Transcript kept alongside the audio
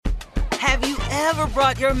Have you ever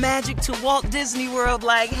brought your magic to Walt Disney World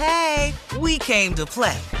like, hey, we came to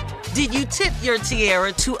play? Did you tip your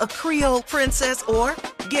tiara to a Creole princess or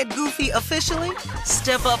get goofy officially?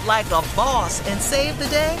 Step up like a boss and save the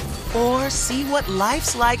day? Or see what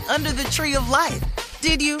life's like under the tree of life?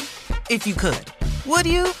 Did you? If you could. Would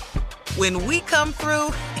you? When we come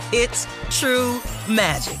through, it's true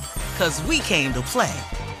magic. 'Cause we came to play.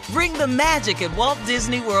 Bring the magic at Walt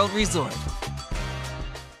Disney World Resort.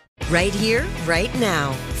 Right here, right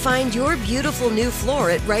now. Find your beautiful new floor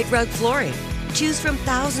at Right Rug Flooring. Choose from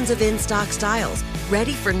thousands of in-stock styles,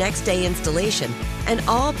 ready for next day installation, and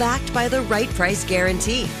all backed by the right price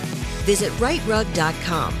guarantee. Visit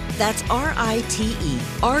rightrug.com. That's RITERUG.com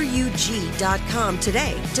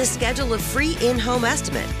today to schedule a free in-home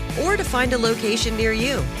estimate or to find a location near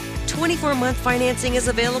you. 24-month financing is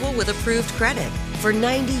available with approved credit. For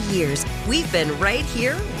 90 years, we've been right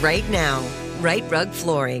here, right now. Right Rug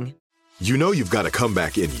Flooring. You know you've got a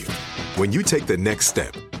comeback in you. When you take the next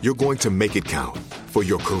step, you're going to make it count. For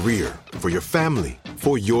your career, for your family,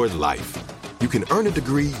 for your life. You can earn a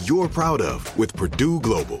degree you're proud of with Purdue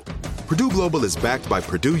Global. Purdue Global is backed by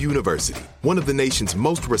Purdue University, one of the nation's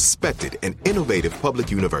most respected and innovative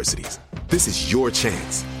public universities. This is your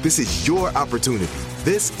chance. This is your opportunity.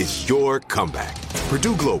 This is your comeback.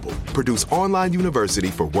 Purdue Global, Purdue's online university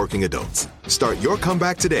for working adults. Start your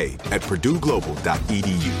comeback today at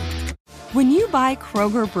purdueglobal.edu. When you buy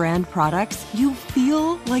Kroger brand products, you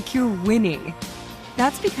feel like you're winning.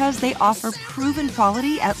 That's because they offer proven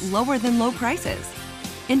quality at lower than low prices.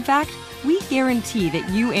 In fact, we guarantee that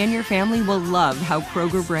you and your family will love how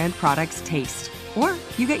Kroger brand products taste, or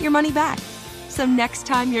you get your money back. So next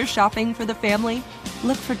time you're shopping for the family,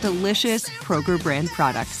 look for delicious Kroger brand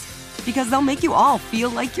products, because they'll make you all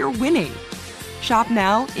feel like you're winning. Shop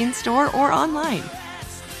now, in-store, or online.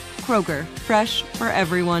 Kroger, fresh for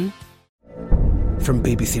everyone. From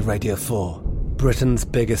BBC Radio 4, Britain's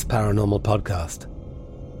biggest paranormal podcast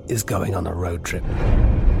is going on a road trip.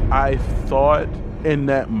 I thought in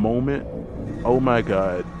that moment, oh my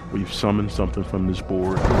God, we've summoned something from this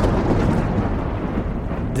board.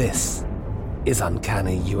 This is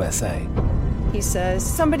Uncanny USA. He says,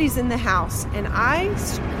 somebody's in the house, and I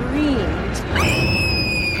screamed.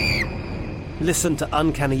 Listen to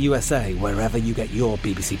Uncanny USA wherever you get your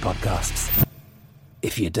BBC podcasts,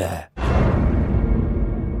 if you dare.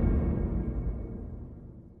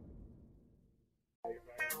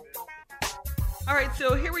 All right,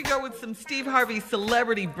 so here we go with some Steve Harvey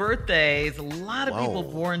celebrity birthdays. A lot of people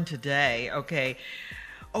born today. Okay.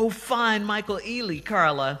 Oh, fine. Michael Ealy,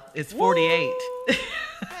 Carla, is 48.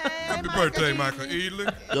 Happy birthday, Michael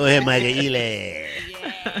Ealy. Go ahead, Michael Ealy.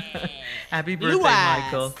 Happy birthday,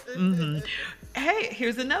 Michael. Mm-hmm. Hey,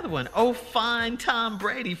 here's another one. Oh, fine. Tom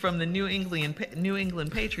Brady from the New England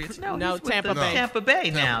Patriots. No, he's with Tampa Bay. Tampa Bay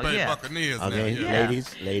now. Tampa Bay yeah. Buccaneers Okay, now. Yeah.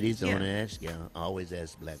 ladies, I want to ask y'all. I always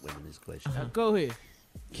ask black women this question. Go ahead.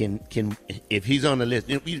 Can if he's on the list,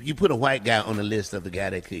 you put a white guy on the list of the guy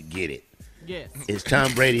that could get it. Yes. Is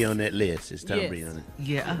Tom Brady on that list? Is Tom Brady on it?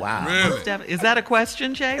 Yeah. Wow. Really? Is that a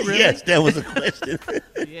question, Jay? Really? Yes, that was a question.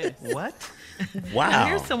 Yes. What? Wow. Now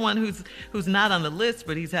here's someone who's not on the list,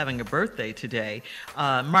 but he's having a birthday today.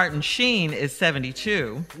 Martin Sheen is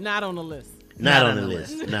 72. Not on the list. Not on the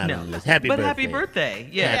list. Not on the list. Happy birthday. Happy birthday.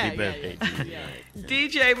 Yeah. Happy birthday.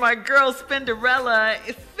 DJ, my girl Spinderella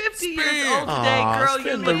is 50 years old today. Aw, Girl,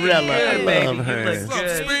 you look Spinderella, good, I baby. love her. You look What's up,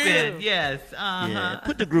 good. Spin? Spin, yes. Uh-huh. Yeah.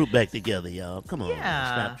 Put the group back together, y'all. Come on.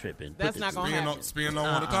 Yeah. Stop tripping. That's not going to happen. Spin don't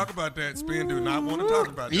want to talk about that. Spin do not want to talk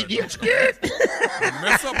about that. You're scared.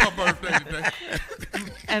 Mess up her birthday today.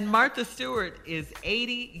 And Martha Stewart is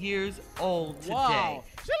 80 years old today. Wow.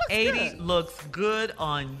 She looks 80 good. looks good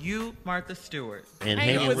on you, Martha Stewart. And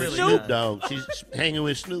Hanging hanging with with Snoop. Snoop Dogg. She's hanging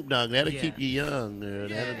with Snoop Dogg. That'll keep you young, girl.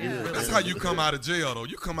 That'll do it. That's how you come out of jail, though.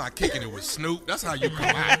 You come out kicking it with Snoop. That's how you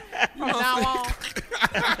come out. You know what I'm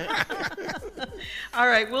saying? All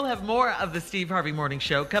right, we'll have more of the Steve Harvey Morning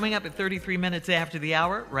Show coming up at 33 minutes after the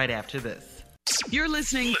hour, right after this. You're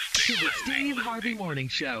listening to the Steve Harvey Morning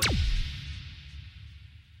Show.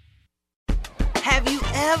 Have you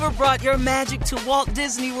ever brought your magic to Walt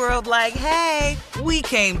Disney World like, hey, we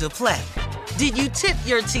came to play? Did you tip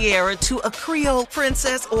your tiara to a Creole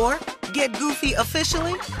princess or get goofy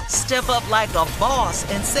officially? Step up like a boss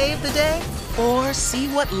and save the day? Or see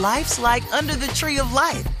what life's like under the tree of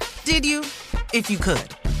life? Did you? If you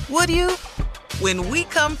could. Would you? When we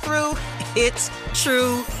come through, it's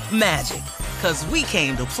true magic. 'Cause we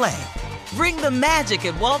came to play. Bring the magic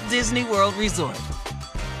at Walt Disney World Resort.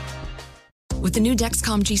 With the new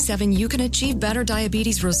Dexcom G7, you can achieve better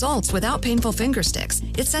diabetes results without painful finger sticks.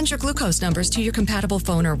 It sends your glucose numbers to your compatible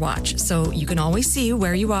phone or watch, so you can always see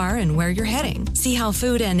where you are and where you're heading. See how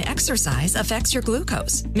food and exercise affects your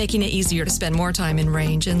glucose, making it easier to spend more time in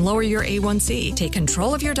range and lower your A1C. Take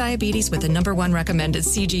control of your diabetes with the #1 recommended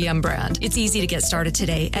CGM brand. It's easy to get started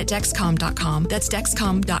today at Dexcom.com. That's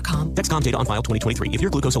Dexcom.com. Dexcom data on file 2023. If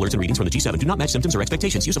your glucose alerts and readings from the G7 do not match symptoms or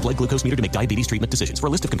expectations, use a blood glucose meter to make diabetes treatment decisions. For a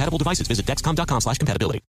list of compatible devices, visit Dexcom.com/compatibility.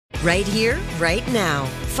 Right here, right now.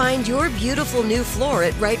 Find your beautiful new floor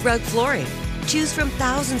at Right Rug Flooring. Choose from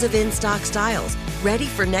thousands of in-stock styles, ready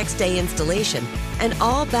for next day installation, and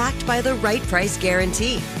all backed by the right price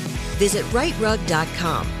guarantee. Visit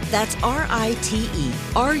rightrug.com. That's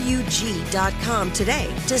RITERUG.com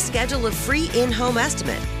today to schedule a free in-home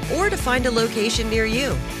estimate or to find a location near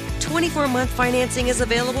you. 24-month financing is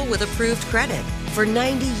available with approved credit. For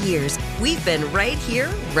 90 years, we've been right here,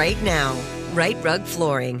 right now. Right Rug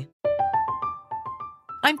Flooring.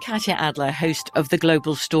 I'm Katya Adler, host of The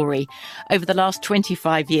Global Story. Over the last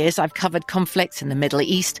 25 years, I've covered conflicts in the Middle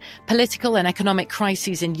East, political and economic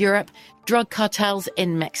crises in Europe, drug cartels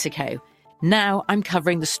in Mexico. Now I'm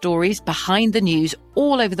covering the stories behind the news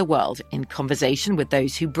all over the world in conversation with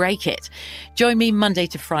those who break it. Join me Monday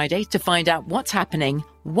to Friday to find out what's happening,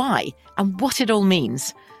 why, and what it all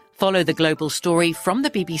means. Follow The Global Story from the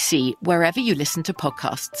BBC wherever you listen to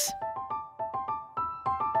podcasts.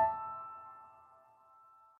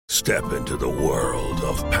 Step into the world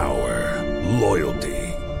of power, loyalty,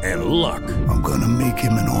 and luck. I'm gonna make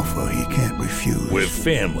him an offer he can't refuse. With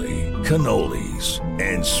family, cannolis,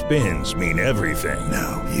 and spins mean everything.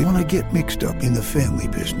 Now, you wanna get mixed up in the family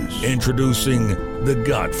business. Introducing The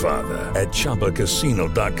Godfather at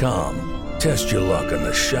ChumbaCasino.com. Test your luck in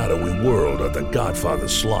the shadowy world of The Godfather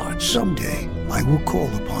slot. Someday, I will call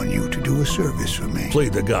upon you to do a service for me. Play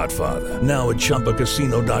The Godfather, now at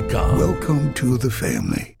ChumbaCasino.com. Welcome to the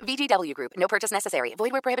family. VGW Group. No purchase necessary.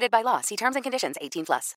 Void where prohibited by law. See terms and conditions. 18+.